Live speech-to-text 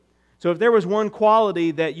So if there was one quality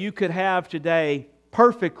that you could have today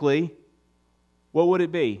perfectly, what would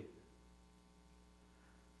it be?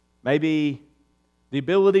 Maybe the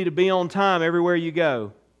ability to be on time everywhere you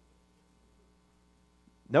go.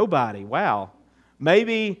 Nobody. Wow.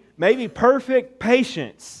 Maybe perfect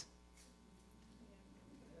patience.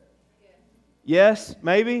 Yes,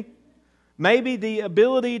 maybe. Maybe the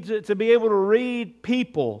ability to be able to read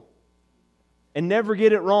people and never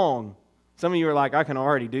get it wrong. Some of you are like, I can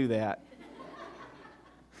already do that.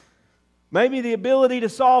 Maybe the ability to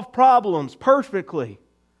solve problems perfectly.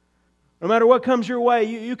 No matter what comes your way,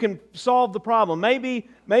 you can solve the problem. Maybe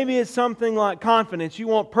it's something like confidence. You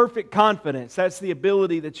want perfect confidence. That's the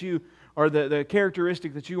ability that you, or the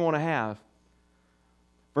characteristic that you want to have.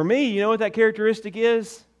 For me, you know what that characteristic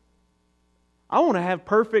is? I want to have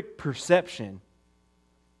perfect perception.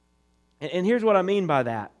 And here's what I mean by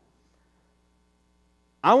that.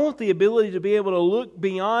 I want the ability to be able to look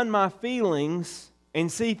beyond my feelings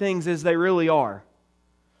and see things as they really are.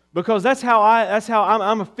 Because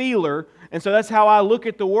I'm a feeler, and so that's how I look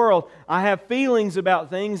at the world. I have feelings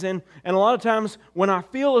about things, and a lot of times when I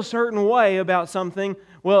feel a certain way about something,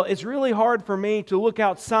 well, it's really hard for me to look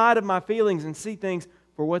outside of my feelings and see things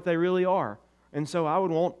for what they really are. And so I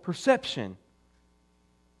would want perception.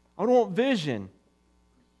 I would want vision.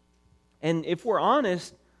 And if we're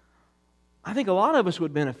honest, I think a lot of us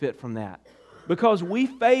would benefit from that. Because we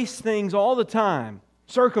face things all the time,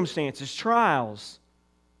 circumstances, trials,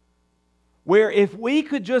 where if we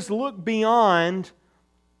could just look beyond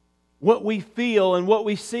what we feel and what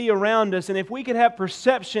we see around us, and if we could have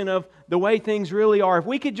perception of the way things really are, if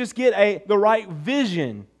we could just get the right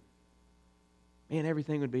vision, man,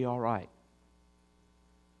 everything would be all right.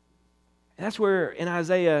 And that's where in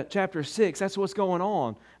Isaiah chapter 6, that's what's going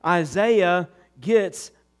on. Isaiah gets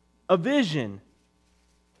a vision.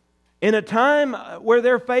 In a time where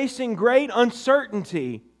they're facing great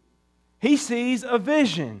uncertainty, he sees a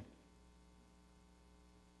vision.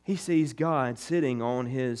 He sees God sitting on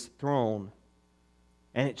His throne,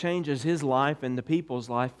 and it changes his life and the people's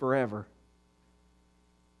life forever.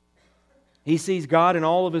 He sees God in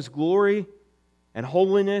all of His glory and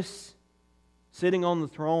holiness, sitting on the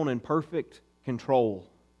throne in perfect control.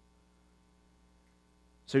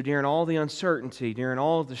 So during all the uncertainty, during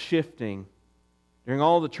all of the shifting, during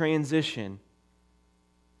all the transition,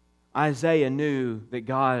 Isaiah knew that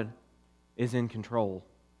God is in control.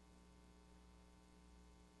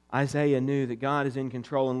 Isaiah knew that God is in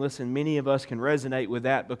control. And listen, many of us can resonate with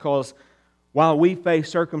that because while we face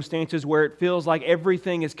circumstances where it feels like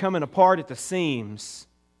everything is coming apart at the seams,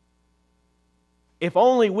 if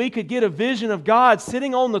only we could get a vision of God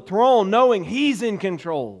sitting on the throne knowing He's in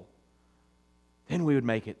control, then we would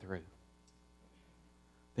make it through.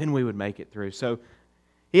 Then we would make it through. So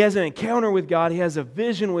he has an encounter with God. He has a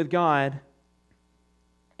vision with God.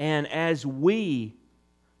 And as we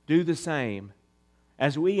do the same,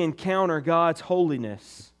 as we encounter God's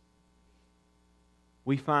holiness,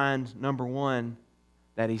 we find, number one,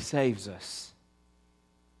 that He saves us.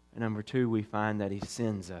 And number two, we find that He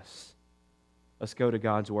sends us. Let's go to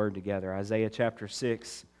God's Word together. Isaiah chapter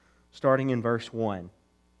 6, starting in verse 1.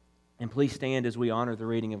 And please stand as we honor the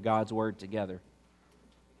reading of God's Word together.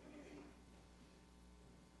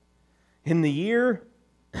 In the year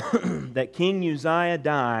that King Uzziah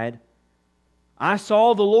died, I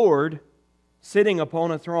saw the Lord sitting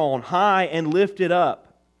upon a throne, high and lifted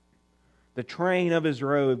up. The train of His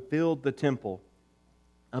robe filled the temple.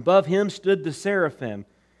 Above Him stood the seraphim.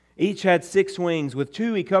 Each had 6 wings. With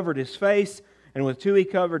 2 He covered His face, and with 2 He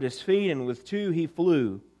covered His feet, and with 2 He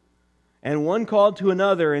flew. And one called to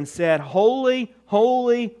another and said, Holy,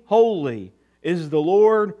 holy, holy is the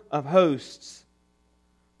Lord of hosts.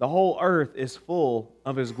 The whole earth is full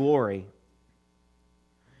of His glory.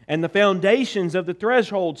 And the foundations of the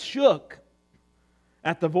threshold shook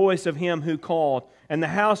at the voice of Him who called, and the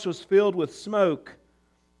house was filled with smoke.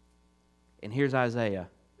 And here's Isaiah.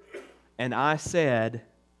 And I said,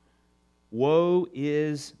 Woe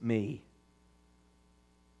is me,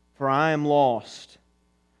 for I am lost.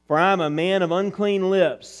 For I am a man of unclean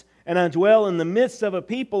lips, and I dwell in the midst of a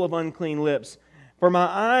people of unclean lips. For my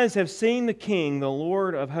eyes have seen the King, the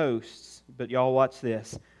Lord of hosts. But y'all watch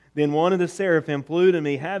this. Then one of the seraphim flew to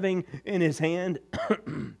me, having in his hand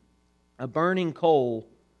a burning coal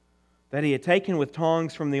that he had taken with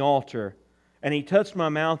tongs from the altar. And he touched my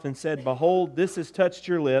mouth and said, Behold, this has touched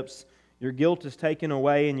your lips. Your guilt is taken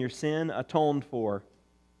away, and your sin atoned for.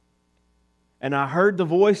 And I heard the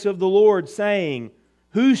voice of the Lord saying,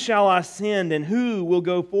 Who shall I send, and who will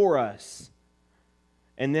go for us?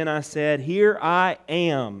 And then I said, Here I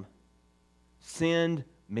am, send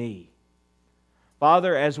me.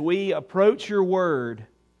 Father, as we approach your word,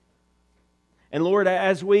 and Lord,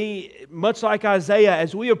 as we, much like Isaiah,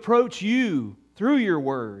 as we approach you through your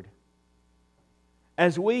word,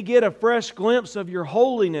 as we get a fresh glimpse of your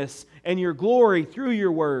holiness and your glory through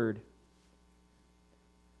your word,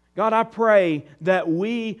 God, I pray that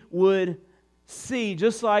we would see,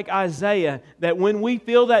 just like Isaiah, that when we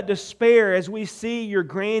feel that despair, as we see your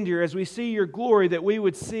grandeur, as we see your glory, that we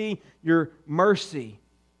would see your mercy.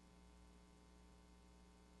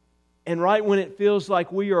 And right when it feels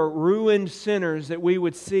like we are ruined sinners, that we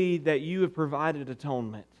would see that you have provided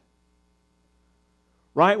atonement.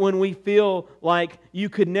 Right when we feel like you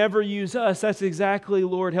could never use us, that's exactly,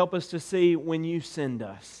 Lord, help us to see when you send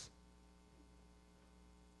us.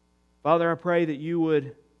 Father, I pray that you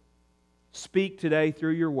would speak today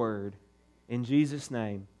through your word. In Jesus'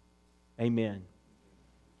 name, amen.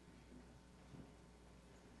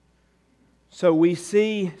 So we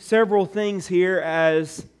see several things here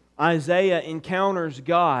as Isaiah encounters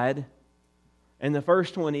God. And the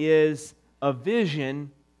first one is a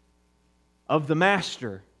vision of the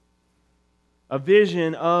Master. A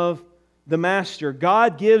vision of the Master.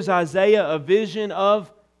 God gives Isaiah a vision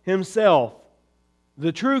of himself,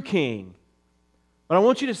 the true King. But I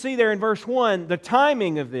want you to see there in verse 1 the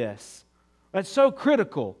timing of this. That's so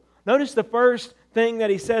critical. Notice the first thing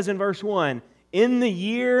that he says in verse 1. In the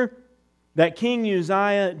year that King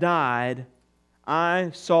Uzziah died, I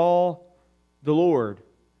saw the Lord.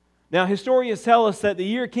 Now, historians tell us that the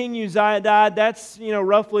year King Uzziah died, that's,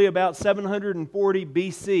 roughly about 740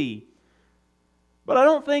 BC. But I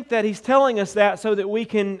don't think that he's telling us that so that we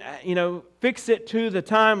can, fix it to the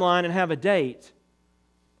timeline and have a date.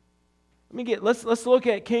 Let's look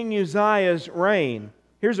at King Uzziah's reign.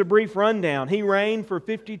 Here's a brief rundown. He reigned for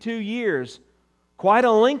 52 years. Quite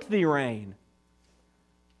a lengthy reign.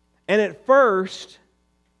 And at first,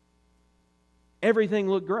 everything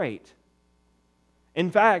looked great. In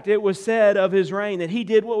fact, it was said of his reign that he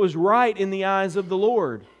did what was right in the eyes of the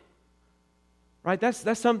Lord. Right?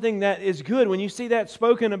 That's something that is good. When you see that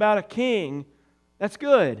spoken about a king, that's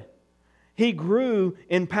good. He grew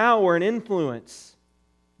in power and influence.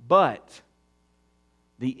 But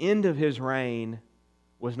the end of his reign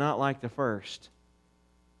was not like the first.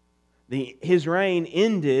 His reign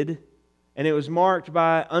ended, and it was marked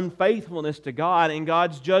by unfaithfulness to God and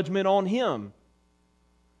God's judgment on him.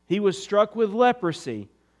 He was struck with leprosy.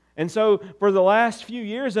 And so for the last few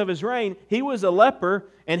years of his reign, he was a leper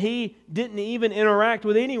and he didn't even interact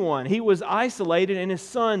with anyone. He was isolated, and his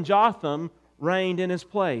son Jotham reigned in his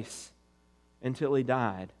place until he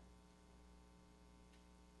died.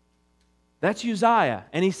 That's Uzziah.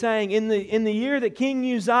 And he's saying in the year that King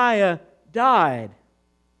Uzziah died,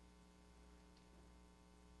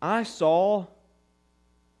 I saw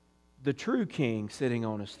the true king sitting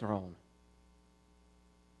on his throne.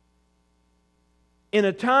 In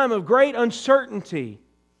a time of great uncertainty,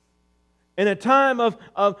 in a time of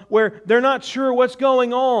where they're not sure what's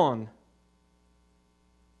going on,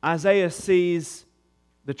 Isaiah sees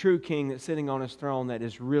the true king that's sitting on his throne that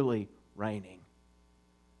is really reigning.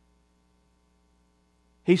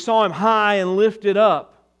 He saw him high and lifted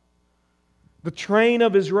up. The train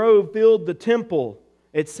of his robe filled the temple,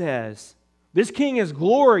 it says. This king is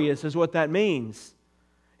glorious, is what that means.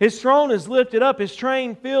 His throne is lifted up. His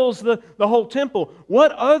train fills the whole temple.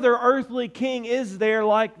 What other earthly king is there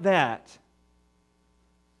like that?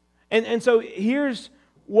 And so here's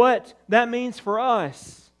what that means for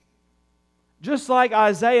us. Just like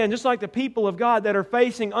Isaiah and just like the people of God that are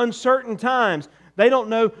facing uncertain times, they don't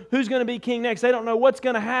know who's going to be king next. They don't know what's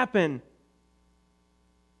going to happen.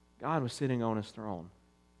 God was sitting on his throne.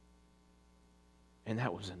 And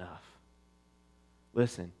that was enough.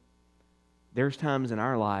 Listen. There's times in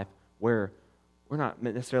our life where we're not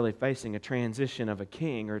necessarily facing a transition of a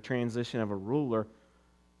king or a transition of a ruler,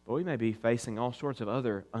 but we may be facing all sorts of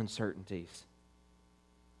other uncertainties.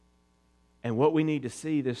 And what we need to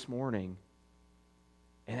see this morning,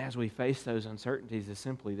 and as we face those uncertainties, is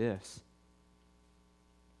simply this: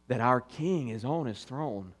 that our king is on his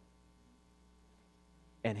throne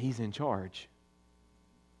and he's in charge.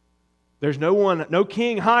 There's no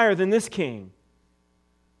king higher than this king.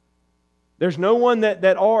 There's no one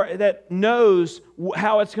that knows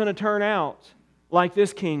how it's going to turn out like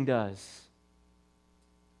this king does.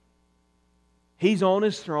 He's on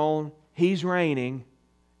his throne. He's reigning.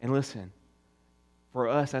 And listen, for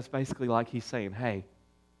us, that's basically like he's saying, hey,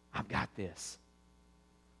 I've got this.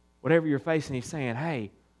 Whatever you're facing, he's saying, hey,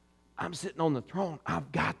 I'm sitting on the throne.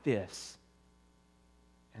 I've got this.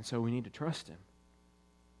 And so we need to trust him.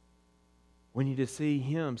 We need to see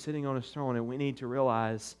him sitting on his throne, and we need to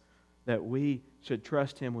realize that we should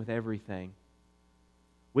trust him with everything.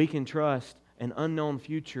 we can trust an unknown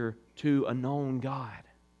future to a known God.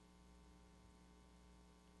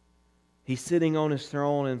 He's sitting on His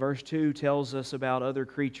throne, and verse 2 tells us about other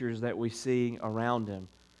creatures that we see around Him.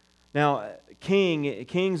 Now,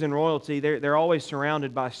 kings and royalty, they're always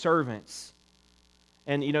surrounded by servants.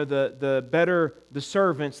 And you know, the better the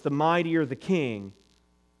servants, the mightier the king.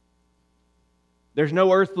 There's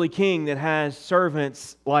no earthly king that has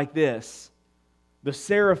servants like this. The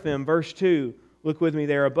seraphim, verse 2, look with me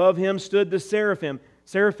there. Above Him stood the seraphim.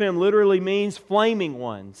 Seraphim literally means flaming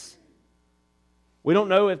ones. We don't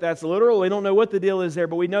know if that's literal. We don't know what the deal is there,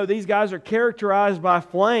 but we know these guys are characterized by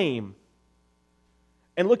flame.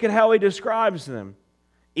 And look at how He describes them.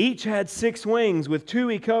 Each had 6 wings. With 2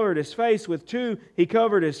 He covered His face, with 2 He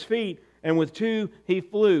covered His feet, and with 2 He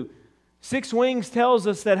flew. 6 wings tells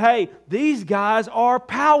us that, hey, these guys are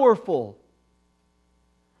powerful.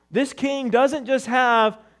 This king doesn't just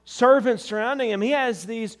have servants surrounding him. He has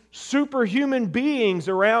these superhuman beings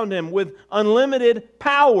around him with unlimited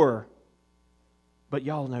power. But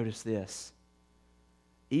y'all notice this.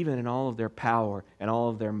 Even in all of their power and all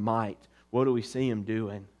of their might, what do we see them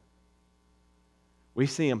doing? We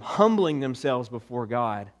see them humbling themselves before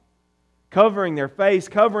God, covering their face,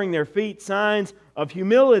 covering their feet, signs of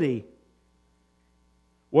humility.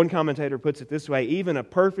 One commentator puts it this way: even a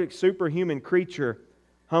perfect superhuman creature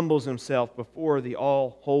humbles himself before the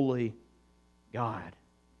all-holy God.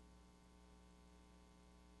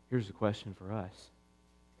 Here's the question for us.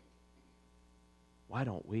 Why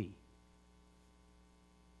don't we?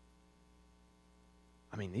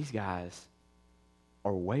 I mean, these guys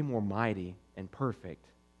are way more mighty and perfect,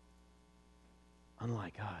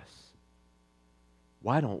 unlike us.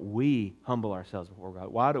 Why don't we humble ourselves before God?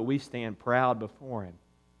 Why don't we stand proud before Him?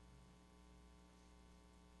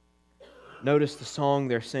 Notice the song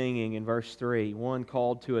they're singing in verse 3. One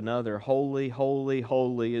called to another, "Holy, holy,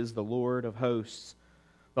 holy is the Lord of hosts.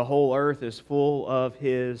 The whole earth is full of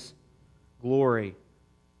His glory."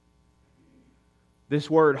 This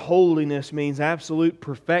word holiness means absolute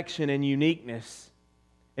perfection and uniqueness.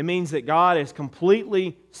 It means that God is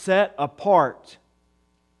completely set apart.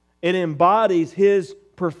 It embodies His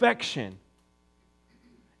perfection.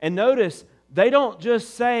 And notice, they don't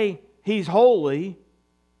just say He's holy,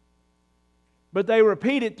 but they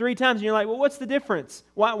repeat it 3 times. And you're like, well, what's the difference?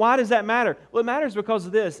 Why does that matter? Well, it matters because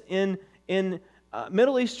of this. In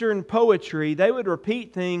Middle Eastern poetry, they would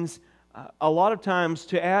repeat things a lot of times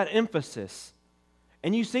to add emphasis.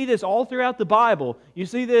 And you see this all throughout the Bible. You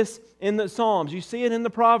see this in the Psalms. You see it in the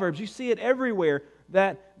Proverbs. You see it everywhere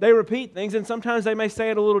that they repeat things. And sometimes they may say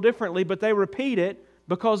it a little differently, but they repeat it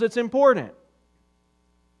because it's important.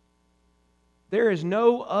 There is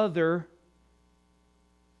no other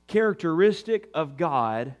characteristic of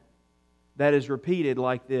God that is repeated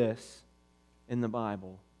like this in the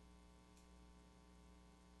Bible.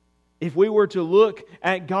 If we were to look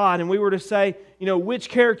at God and we were to say, which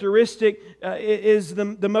characteristic is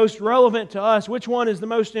the most relevant to us, which one is the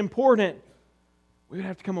most important, we would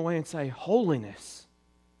have to come away and say holiness.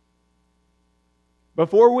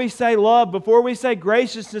 Before we say love, before we say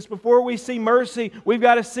graciousness, before we see mercy, we've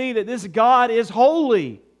got to see that this God is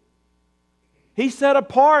holy. He's set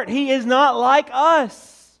apart. He is not like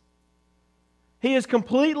us. He is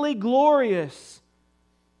completely glorious.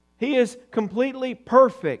 He is completely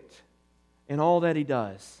perfect in all that He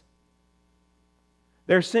does.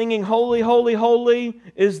 They're singing, "Holy, holy, holy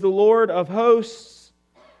is the Lord of hosts."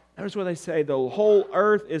 Notice what they say: the whole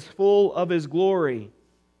earth is full of His glory.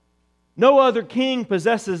 No other king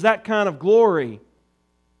possesses that kind of glory.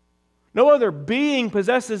 No other being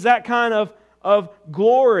possesses that kind of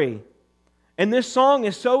glory. And this song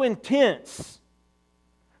is so intense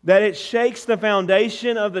that it shakes the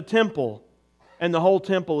foundation of the temple, and the whole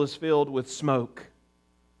temple is filled with smoke.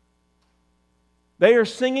 They are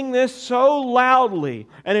singing this so loudly,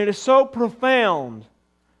 and it is so profound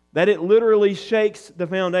that it literally shakes the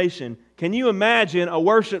foundation. Can you imagine a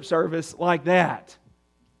worship service like that?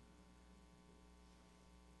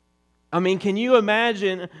 I mean, can you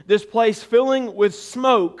imagine this place filling with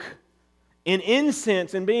smoke and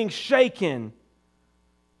incense and being shaken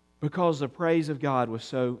because the praise of God was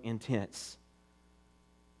so intense?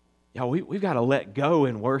 We've got to let go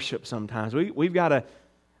in worship sometimes. We've got to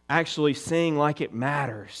actually sing like it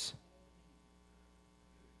matters,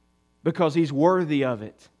 because He's worthy of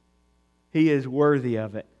it. He is worthy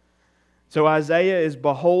of it. So Isaiah is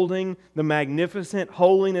beholding the magnificent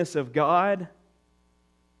holiness of God.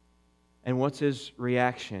 And what's his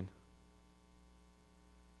reaction?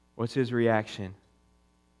 What's his reaction?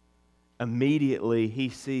 Immediately he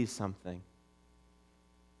sees something.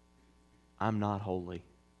 I'm not holy.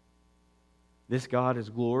 This God is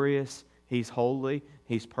glorious, He's holy,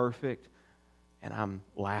 He's perfect, and I'm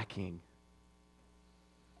lacking.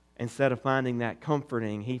 Instead of finding that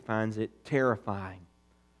comforting, he finds it terrifying.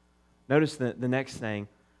 Notice the next thing.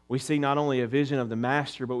 We see not only a vision of the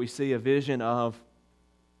Master, but we see a vision of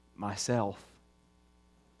myself.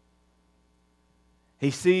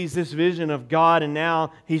 He sees this vision of God, and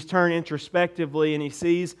now he's turned introspectively, and he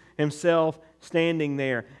sees himself standing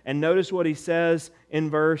there. And notice what he says in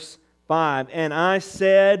verse 5. And I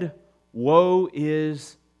said, woe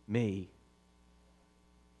is me.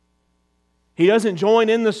 He doesn't join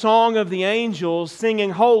in the song of the angels singing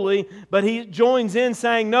holy, but he joins in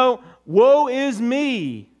saying, no, woe is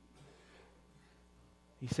me.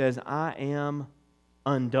 He says, I am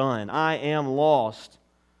undone. I am lost.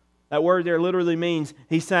 That word there literally means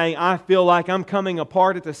he's saying, I feel like I'm coming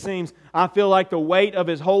apart at the seams. I feel like the weight of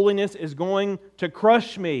His holiness is going to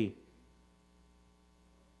crush me.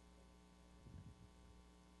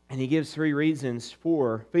 And he gives 3 reasons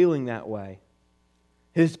for feeling that way.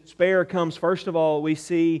 His despair comes, first of all, we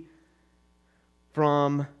see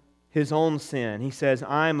from his own sin. He says,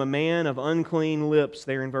 I am a man of unclean lips,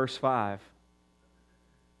 there in verse 5.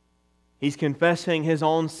 He's confessing his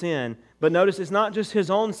own sin. But notice it's not just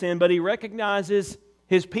his own sin, but he recognizes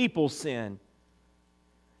his people's sin.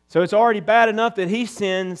 So it's already bad enough that he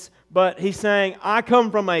sins, but he's saying, I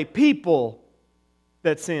come from a people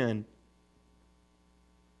that sin.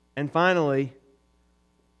 And finally,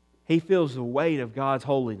 he feels the weight of God's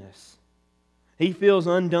holiness. He feels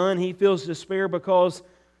undone. He feels despair because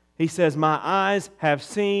he says, my eyes have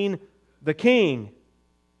seen the King.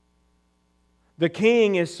 The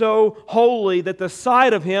King is so holy that the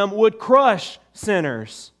sight of Him would crush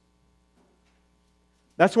sinners.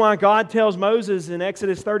 That's why God tells Moses in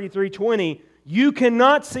Exodus 33:20, you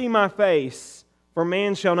cannot see my face, for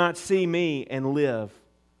man shall not see me and live.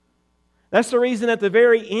 That's the reason at the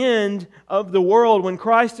very end of the world, when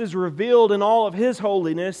Christ is revealed in all of His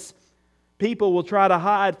holiness, people will try to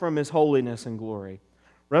hide from His holiness and glory.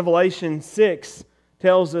 Revelation 6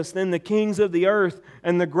 tells us, then the kings of the earth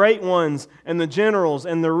and the great ones and the generals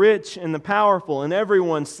and the rich and the powerful and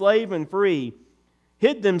everyone, slave and free,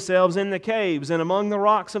 hid themselves in the caves and among the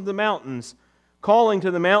rocks of the mountains, calling to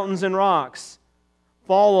the mountains and rocks,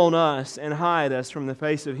 fall on us and hide us from the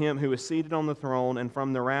face of Him who is seated on the throne and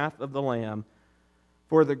from the wrath of the Lamb.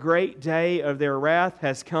 For the great day of their wrath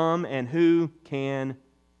has come, and who can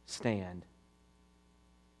stand?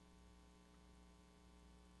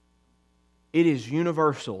 It is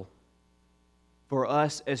universal for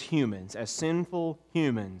us as humans, as sinful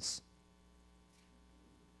humans,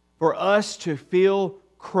 for us to feel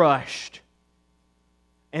crushed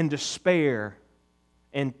and despair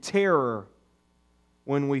and terror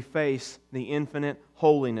when we face the infinite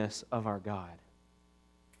holiness of our God.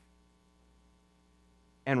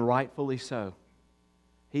 And rightfully so.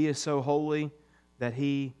 He is so holy that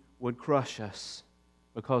He would crush us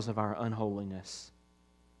because of our unholiness.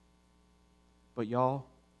 But y'all,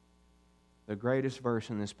 the greatest verse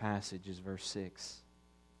in this passage is verse 6.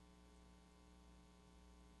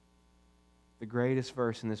 The greatest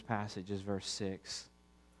verse in this passage is verse 6.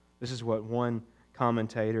 This is what one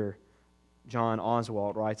commentator, John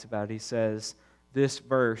Oswalt, writes about it. He says, this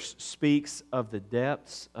verse speaks of the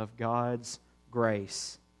depths of God's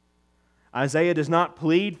grace. Isaiah does not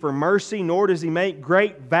plead for mercy, nor does he make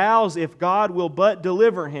great vows if God will but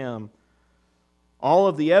deliver him. All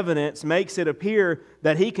of the evidence makes it appear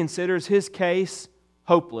that he considers his case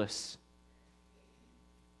hopeless.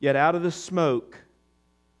 Yet out of the smoke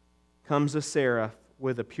comes a seraph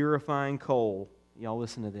with a purifying coal. Y'all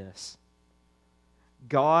listen to this.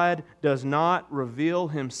 God does not reveal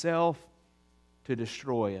Himself to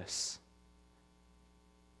destroy us,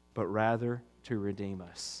 but rather to redeem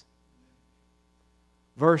us.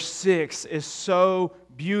 Verse 6 is so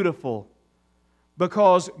beautiful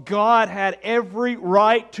because God had every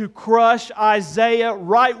right to crush Isaiah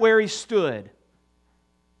right where he stood.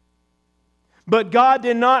 But God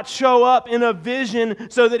did not show up in a vision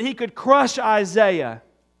so that He could crush Isaiah,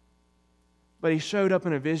 but He showed up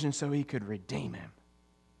in a vision so He could redeem him.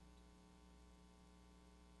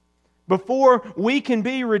 Before we can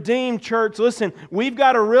be redeemed, church, listen, we've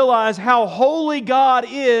got to realize how holy God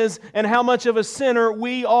is and how much of a sinner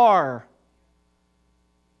we are.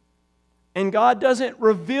 And God doesn't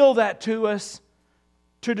reveal that to us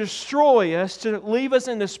to destroy us, to leave us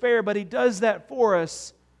in despair, but He does that for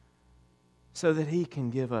us so that He can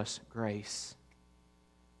give us grace.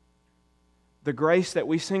 The grace that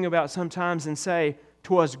we sing about sometimes and say,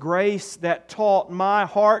 "'Twas grace that taught my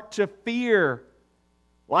heart to fear,"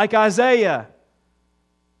 like Isaiah.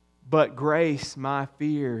 But grace my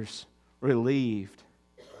fears relieved.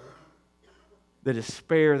 The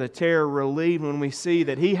despair, the terror relieved when we see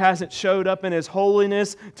that He hasn't showed up in His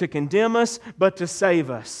holiness to condemn us, but to save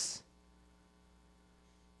us.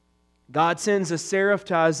 God sends a seraph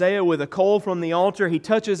to Isaiah with a coal from the altar. He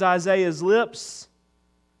touches Isaiah's lips.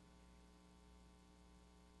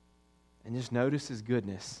 And just notice His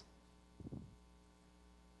goodness.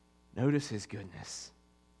 Notice His goodness.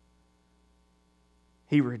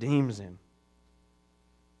 He redeems him.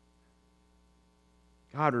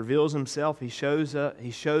 God reveals Himself. He shows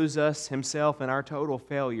us Himself in our total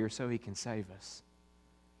failure so He can save us.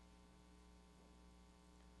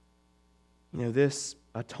 You know, this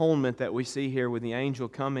atonement that we see here with the angel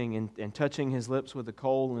coming and touching his lips with the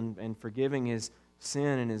coal and forgiving his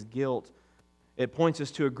sin and his guilt, it points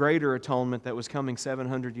us to a greater atonement that was coming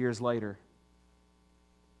 700 years later.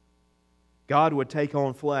 God would take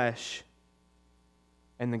on flesh,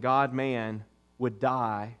 and the God-man would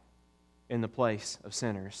die in the place of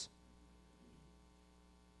sinners.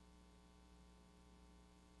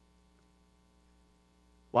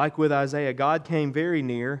 Like with Isaiah, God came very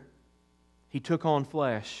near. He took on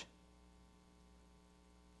flesh.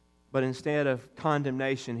 But instead of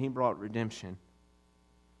condemnation, He brought redemption.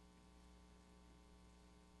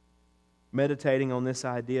 Meditating on this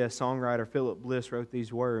idea, songwriter Philip Bliss wrote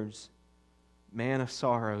these words, "Man of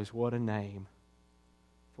sorrows, what a name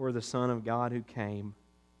for the Son of God who came,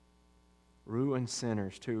 ruined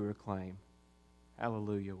sinners to reclaim.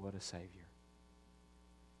 Hallelujah, what a Savior.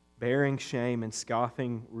 Bearing shame and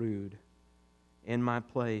scoffing rude, in my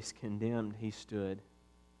place condemned He stood.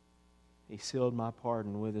 He sealed my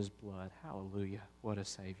pardon with His blood. Hallelujah, what a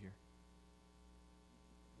Savior.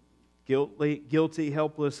 Guilty,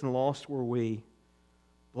 helpless, and lost were we.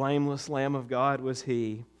 Blameless Lamb of God was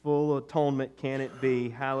He. Full atonement can it be.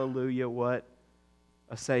 Hallelujah, what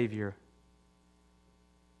a Savior."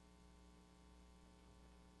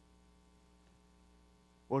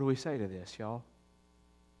 What do we say to this, y'all?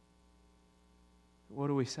 What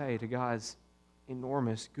do we say to God's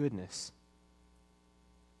enormous goodness?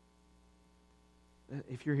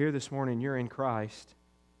 If you're here this morning, you're in Christ.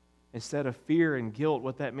 Instead of fear and guilt,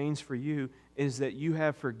 what that means for you is that you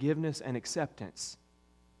have forgiveness and acceptance.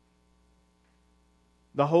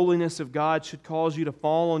 The holiness of God should cause you to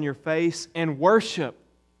fall on your face and worship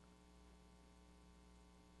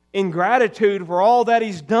in gratitude for all that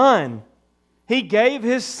He's done. He gave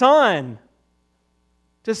His Son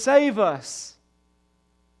to save us.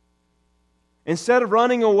 Instead of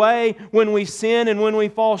running away when we sin and when we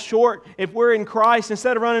fall short, if we're in Christ,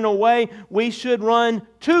 instead of running away, we should run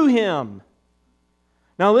to Him.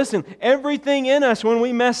 Now listen, everything in us when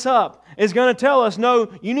we mess up is going to tell us, no,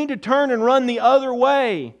 you need to turn and run the other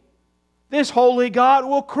way. This holy God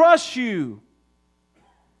will crush you.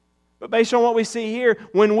 But based on what we see here,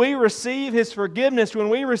 when we receive His forgiveness, when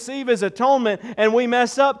we receive His atonement and we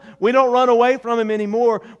mess up, we don't run away from Him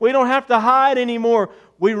anymore. We don't have to hide anymore.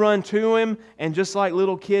 We run to Him, and just like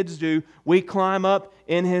little kids do, we climb up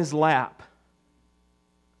in His lap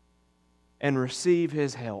and receive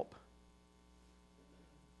His help.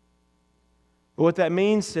 But what that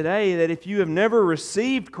means today, that if you have never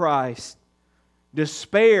received Christ,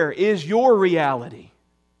 despair is your reality.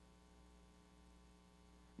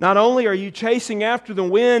 Not only are you chasing after the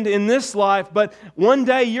wind in this life, but one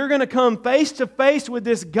day you're going to come face to face with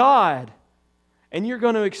this God. And you're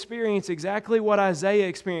going to experience exactly what Isaiah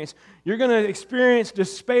experienced. You're going to experience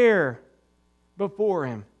despair before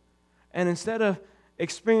Him. And instead of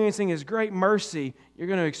experiencing His great mercy, you're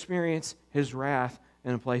going to experience His wrath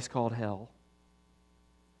in a place called hell.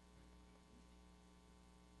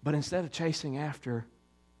 But instead of chasing after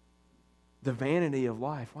the vanity of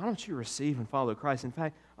life, why don't you receive and follow Christ? In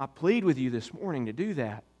fact, I plead with you this morning to do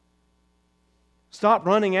that. Stop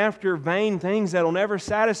running after vain things that will never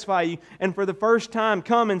satisfy you. And for the first time,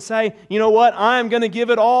 come and say, you know what? I'm going to give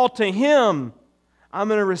it all to Him. I'm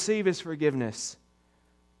going to receive His forgiveness.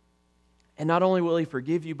 And not only will He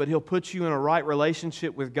forgive you, but He'll put you in a right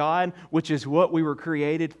relationship with God, which is what we were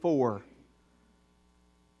created for.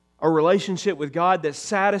 A relationship with God that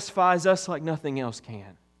satisfies us like nothing else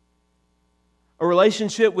can. A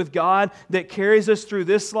relationship with God that carries us through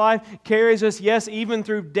this life, carries us, yes, even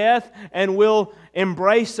through death, and will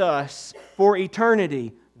embrace us for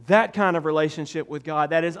eternity. That kind of relationship with God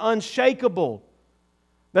that is unshakable,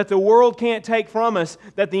 that the world can't take from us,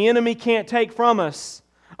 that the enemy can't take from us.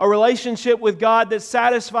 A relationship with God that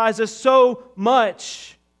satisfies us so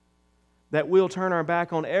much that we'll turn our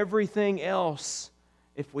back on everything else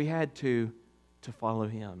if we had to follow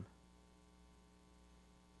Him.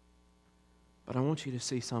 But I want you to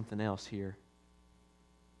see something else here.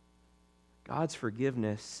 God's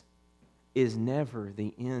forgiveness is never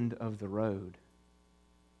the end of the road.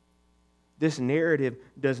 This narrative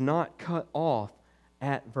does not cut off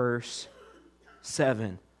at verse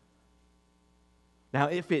 7. Now,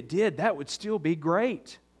 if it did, that would still be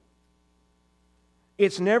great.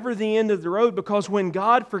 It's never the end of the road, because when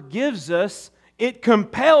God forgives us, it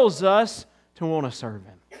compels us to want to serve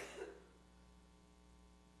Him.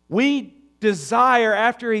 We desire,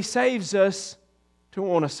 after He saves us, to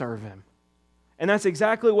want to serve Him. And that's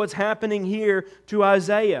exactly what's happening here to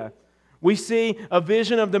Isaiah. We see a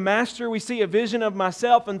vision of the Master, we see a vision of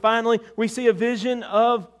myself, and finally, we see a vision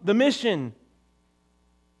of the mission.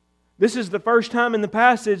 This is the first time in the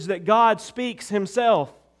passage that God speaks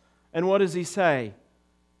Himself. And what does He say?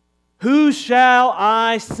 Who shall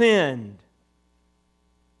I send?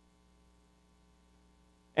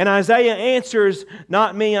 And Isaiah answers,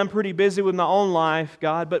 not me, I'm pretty busy with my own life,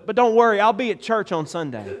 God, but don't worry, I'll be at church on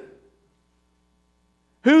Sunday.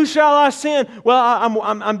 Who shall I send? Well,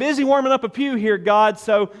 I'm busy warming up a pew here, God,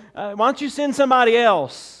 so why don't you send somebody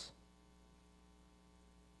else?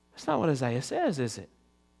 That's not what Isaiah says, is it?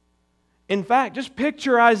 In fact, just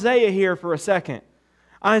picture Isaiah here for a second.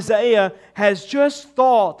 Isaiah has just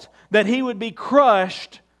thought that he would be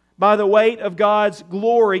crushed by the weight of God's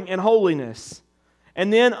glory and holiness.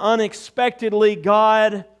 And then unexpectedly,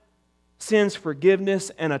 God sends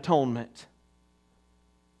forgiveness and atonement.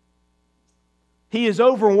 He is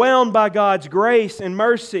overwhelmed by God's grace and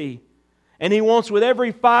mercy, and he wants with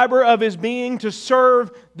every fiber of his being to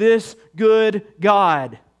serve this good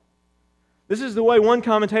God. This is the way one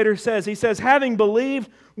commentator says. He says, having believed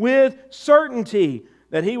with certainty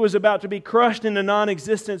that he was about to be crushed into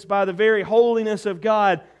non-existence by the very holiness of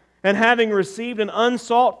God, and having received an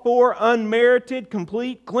unsought for, unmerited,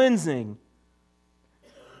 complete cleansing,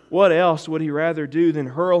 what else would he rather do than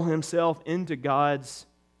hurl himself into God's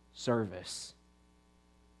service?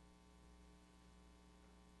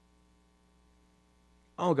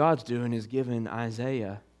 All God's doing is giving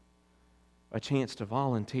Isaiah a chance to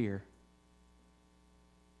volunteer.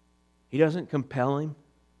 He doesn't compel him.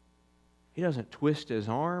 He doesn't twist his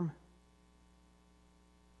arm.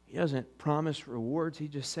 He doesn't promise rewards. He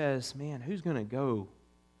just says, man, who's going to go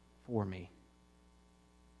for me?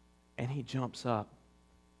 And he jumps up.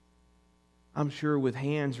 I'm sure with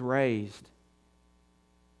hands raised.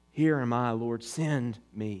 Here am I, Lord, send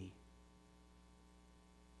me.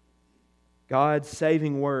 God's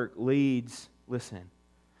saving work leads, listen,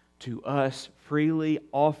 to us freely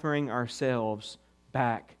offering ourselves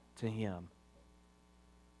back to Him.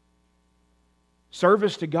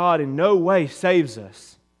 Service to God in no way saves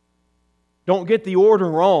us. Don't get the order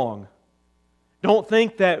wrong. Don't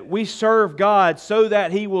think that we serve God so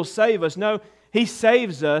that He will save us. No, He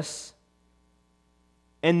saves us,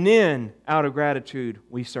 and then, out of gratitude,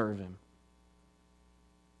 we serve Him.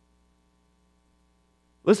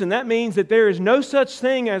 Listen, that means that there is no such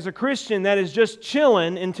thing as a Christian that is just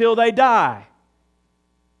chilling until they die.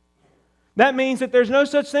 That means that there's no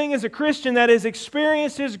such thing as a Christian that has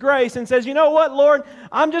experienced His grace and says, you know what, Lord,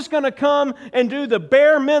 I'm just going to come and do the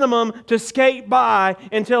bare minimum to skate by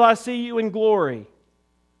until I see You in glory.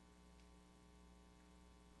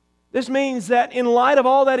 This means that in light of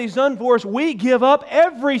all that He's done for us, we give up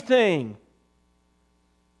everything.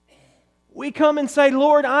 We come and say,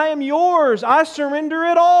 Lord, I am Yours. I surrender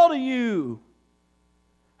it all to You.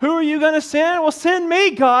 Who are You going to send? Well, send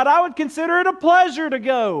me, God. I would consider it a pleasure to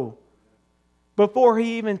go. Before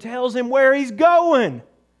He even tells him where he's going.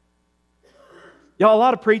 Y'all, a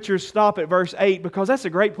lot of preachers stop at verse 8 because that's a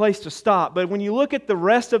great place to stop. But when you look at the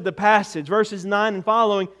rest of the passage, verses 9 and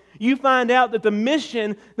following, you find out that the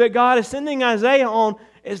mission that God is sending Isaiah on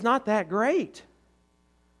is not that great.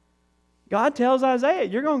 God tells Isaiah,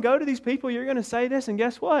 you're going to go to these people, you're going to say this, and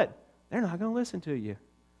guess what? They're not going to listen to you.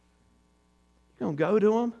 You're going to go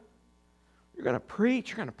to them, you're going to preach,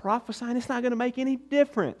 you're going to prophesy, and it's not going to make any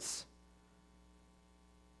difference.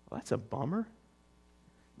 Well, that's a bummer.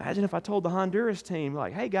 Imagine if I told the Honduras team,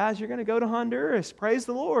 like, hey guys, you're going to go to Honduras, praise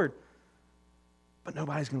the Lord. But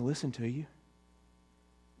nobody's going to listen to you.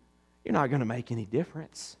 You're not going to make any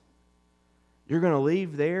difference. You're going to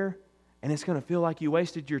leave there, and it's going to feel like you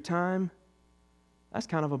wasted your time. That's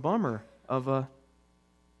kind of a bummer of a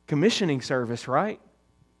commissioning service, right?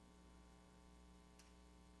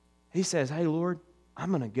 He says, hey Lord, I'm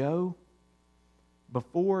going to go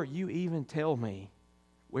before You even tell me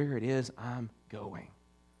where it is I'm going.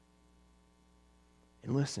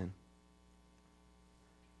 And listen,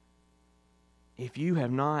 if you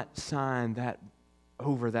have not signed that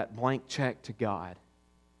blank check to God,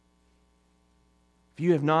 if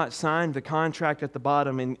you have not signed the contract at the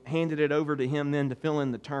bottom and handed it over to Him then to fill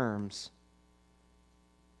in the terms,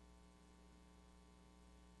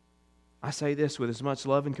 I say this with as much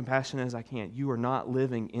love and compassion as I can. You are not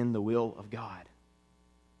living in the will of God.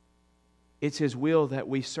 It's His will that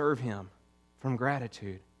we serve Him from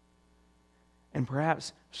gratitude. And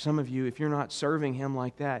perhaps some of you, if you're not serving Him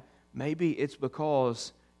like that, maybe it's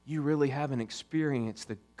because you really haven't experienced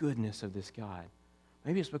the goodness of this God.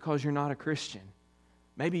 Maybe it's because you're not a Christian.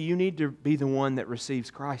 Maybe you need to be the one that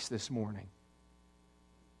receives Christ this morning.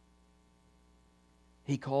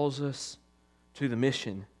 He calls us to the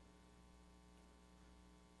mission.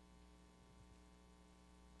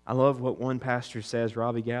 I love what one pastor says,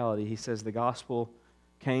 Robbie Gallaty. He says, the gospel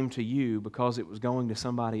came to you because it was going to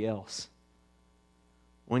somebody else.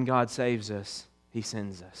 When God saves us, He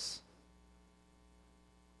sends us.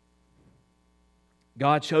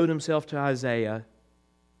 God showed Himself to Isaiah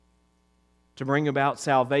to bring about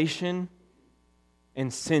salvation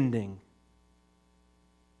and sending.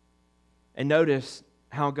 And notice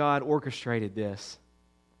how God orchestrated this.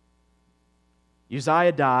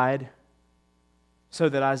 Uzziah died so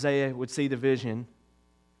that Isaiah would see the vision.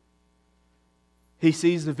 He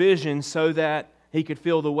sees the vision so that he could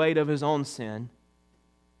feel the weight of his own sin.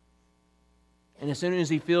 And as soon as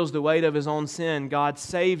he feels the weight of his own sin, God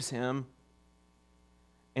saves him.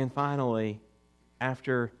 And finally,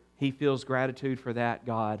 after he feels gratitude for that,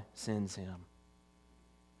 God sends him.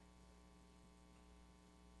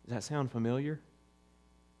 Does that sound familiar?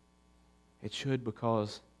 It should,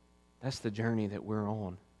 because that's the journey that we're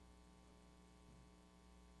on.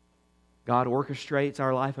 God orchestrates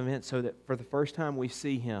our life events so that for the first time we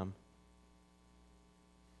see Him.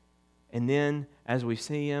 And then, as we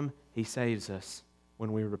see Him, He saves us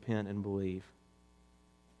when we repent and believe.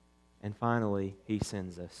 And finally, He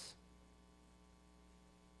sends us.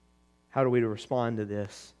 How do we respond to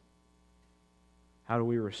this? How do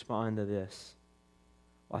we respond to this?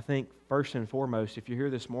 Well, I think first and foremost, if you're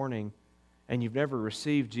here this morning and you've never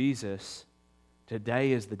received Jesus,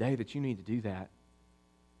 today is the day that you need to do that.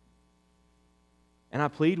 And I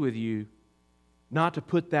plead with you not to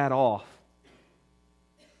put that off.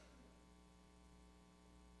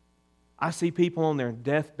 I see people on their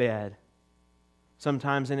deathbed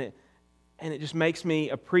sometimes, and it just makes me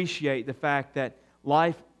appreciate the fact that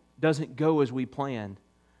life doesn't go as we planned.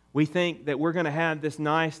 We think that we're going to have this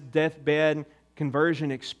nice deathbed conversion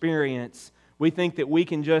experience. We think that we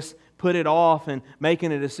can just put it off and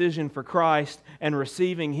making a decision for Christ and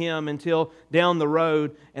receiving Him until down the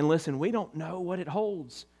road. And listen, we don't know what it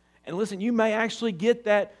holds. And listen, you may actually get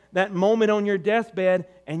that moment on your deathbed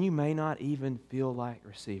and you may not even feel like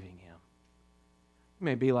receiving Him. You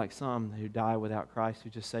may be like some who die without Christ, who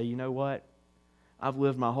just say, you know what? I've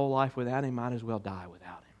lived my whole life without Him, might as well die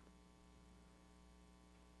without Him.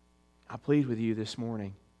 I plead with you this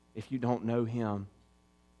morning, if you don't know Him,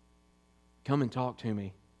 come and talk to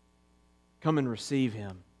me. Come and receive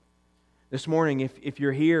Him. This morning, if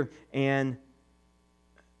you're here and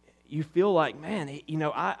you feel like, man, you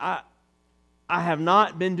know, I have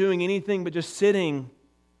not been doing anything but just sitting,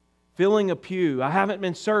 filling a pew. I haven't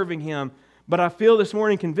been serving Him, but I feel this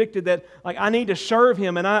morning convicted that like I need to serve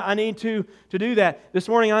Him and I need to do that. This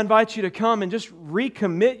morning, I invite you to come and just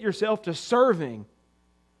recommit yourself to serving.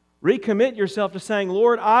 Recommit yourself to saying,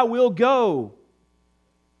 Lord, I will go.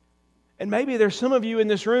 And maybe there's some of you in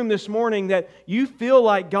this room this morning that you feel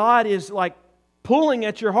like God is like pulling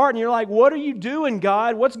at your heart and you're like, what are you doing,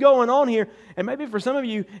 God? What's going on here? And maybe for some of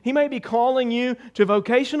you, He may be calling you to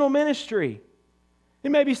vocational ministry. He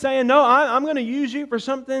may be saying, no, I'm going to use you for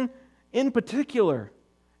something in particular.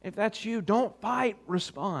 If that's you, don't fight,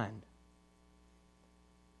 respond.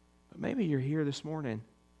 But maybe you're here this morning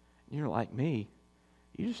and you're like me.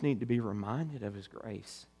 You just need to be reminded of His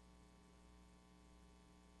grace.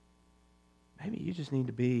 Maybe you just need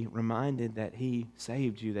to be reminded that He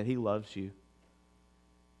saved you, that He loves you.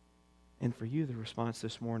 And for you, the response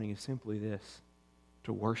this morning is simply this: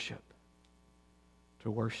 to worship.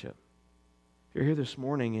 To worship. If you're here this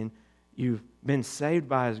morning and you've been saved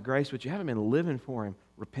by His grace, but you haven't been living for Him,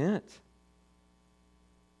 repent.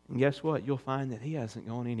 And guess what? You'll find that He hasn't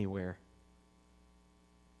gone anywhere.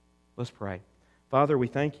 Let's pray. Father, we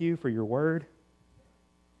thank You for Your word.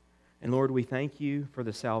 And Lord, we thank You for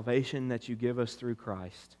the salvation that You give us through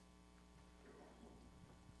Christ.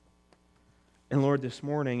 And Lord, this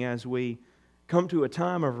morning as we come to a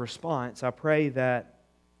time of response, I pray that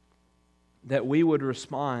we would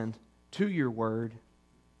respond to Your word.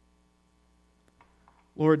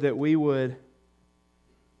 Lord, that we would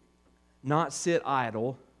not sit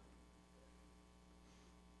idle.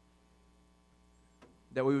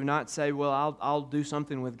 That we would not say, well, I'll do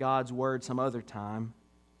something with God's word some other time.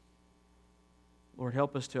 Lord,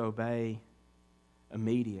 help us to obey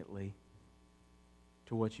immediately,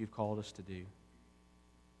 to what you've called us to do.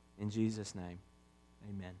 In Jesus' name,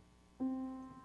 amen.